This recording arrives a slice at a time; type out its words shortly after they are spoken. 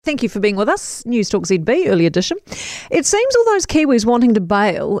Thank you for being with us. News Talk ZB, early edition. It seems all those Kiwis wanting to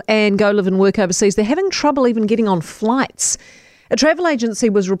bail and go live and work overseas, they're having trouble even getting on flights. A travel agency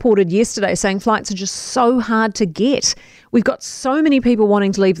was reported yesterday saying flights are just so hard to get. We've got so many people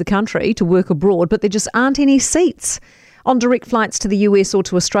wanting to leave the country to work abroad, but there just aren't any seats on direct flights to the US or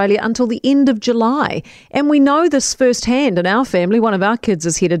to Australia until the end of July. And we know this firsthand in our family. One of our kids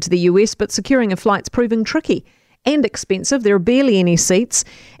is headed to the US, but securing a flight's proving tricky and expensive. There are barely any seats,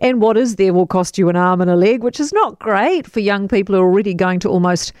 and what is there will cost you an arm and a leg, which is not great for young people who are already going to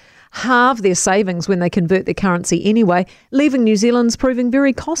almost halve their savings when they convert their currency anyway. Leaving New Zealand's proving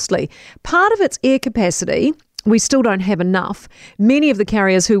very costly. Part of its air capacity, we still don't have enough. Many of the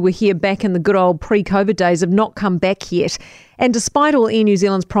carriers who were here back in the good old pre-COVID days have not come back yet. And despite all Air New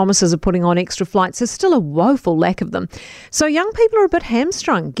Zealand's promises of putting on extra flights, there's still a woeful lack of them. So young people are a bit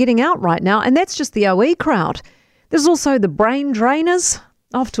hamstrung getting out right now, and that's just the OE crowd. There's also the brain drainers,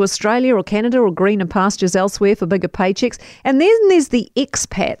 off to Australia or Canada or greener pastures elsewhere for bigger paychecks. And then there's the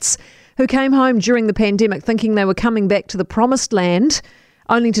expats who came home during the pandemic thinking they were coming back to the promised land,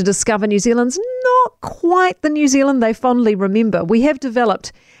 only to discover New Zealand's not quite the New Zealand they fondly remember. We have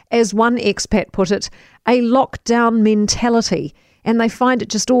developed, as one expat put it, a lockdown mentality, and they find it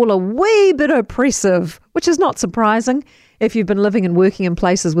just all a wee bit oppressive, which is not surprising if you've been living and working in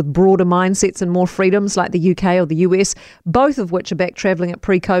places with broader mindsets and more freedoms like the UK or the US, both of which are back travelling at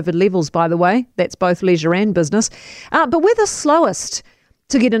pre-COVID levels, by the way. That's both leisure and business. But we're the slowest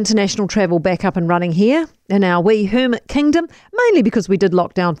to get international travel back up and running here in our wee hermit kingdom, mainly because we did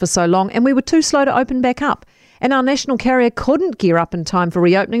lock down for so long and we were too slow to open back up. And our national carrier couldn't gear up in time for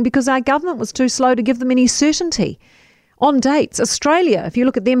reopening because our government was too slow to give them any certainty on dates. Australia, if you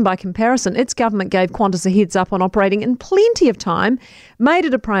look at them by comparison, its government gave Qantas a heads up on operating in plenty of time, made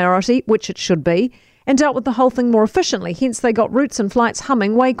it a priority, which it should be, and dealt with the whole thing more efficiently. Hence, they got routes and flights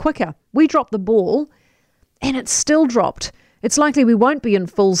humming way quicker. We dropped the ball, and it's still dropped. It's likely we won't be in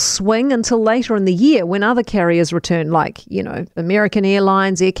full swing until later in the year when other carriers return, like, American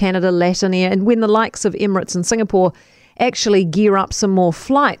Airlines, Air Canada, Latin Air, and when the likes of Emirates and Singapore actually gear up some more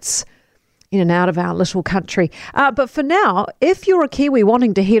flights in and out of our little country. But for now, if you're a Kiwi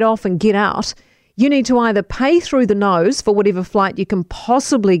wanting to head off and get out, you need to either pay through the nose for whatever flight you can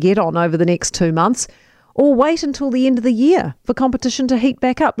possibly get on over the next 2 months, or wait until the end of the year for competition to heat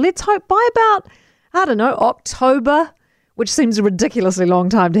back up. Let's hope by about, October, which seems a ridiculously long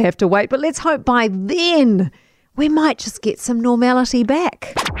time to have to wait, but let's hope by then we might just get some normality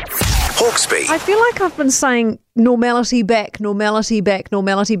back. Hawkesby. I feel like I've been saying normality back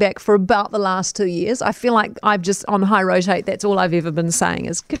for about the last 2 years. I feel like I've just, on high rotate, that's all I've ever been saying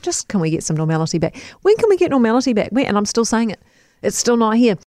is, can we get some normality back? When can we get normality back? And I'm still saying it. It's still not here.